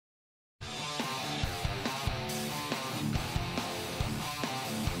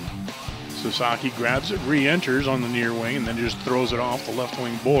Sasaki grabs it, re-enters on the near wing, and then just throws it off the left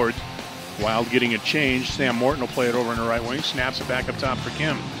wing boards. Wild getting a change. Sam Morton will play it over in the right wing, snaps it back up top for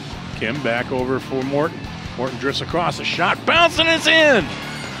Kim. Kim back over for Morton. Morton drifts across, a shot, bouncing, it's in!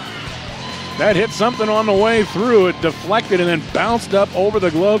 That hit something on the way through. It deflected and then bounced up over the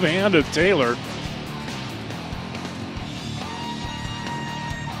glove hand of Taylor.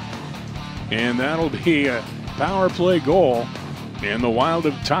 And that'll be a power play goal. And the Wild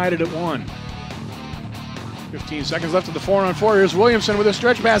have tied it at 1. 15 seconds left of the 4-on-4. Here's Williamson with a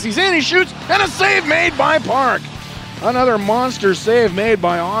stretch pass. He's in, he shoots, and a save made by Park. Another monster save made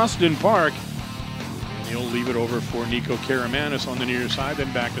by Austin Park. And he'll leave it over for Nico Karamanis on the near side,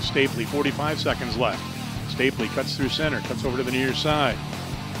 then back to Stapley. 45 seconds left. Stapley cuts through center, cuts over to the near side.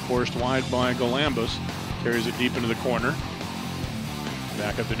 Forced wide by Galambos. Carries it deep into the corner.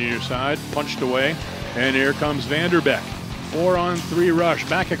 Back up the near side, punched away, and here comes Vanderbeck. 4-on-3 rush,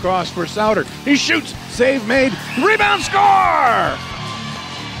 back across for Souter. He shoots, save made, rebound, score!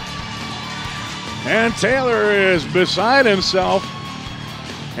 And Taylor is beside himself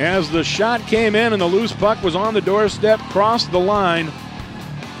as the shot came in and the loose puck was on the doorstep, crossed the line.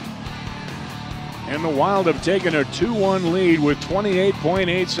 And the Wild have taken a 2-1 lead with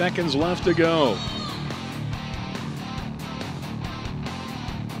 28.8 seconds left to go.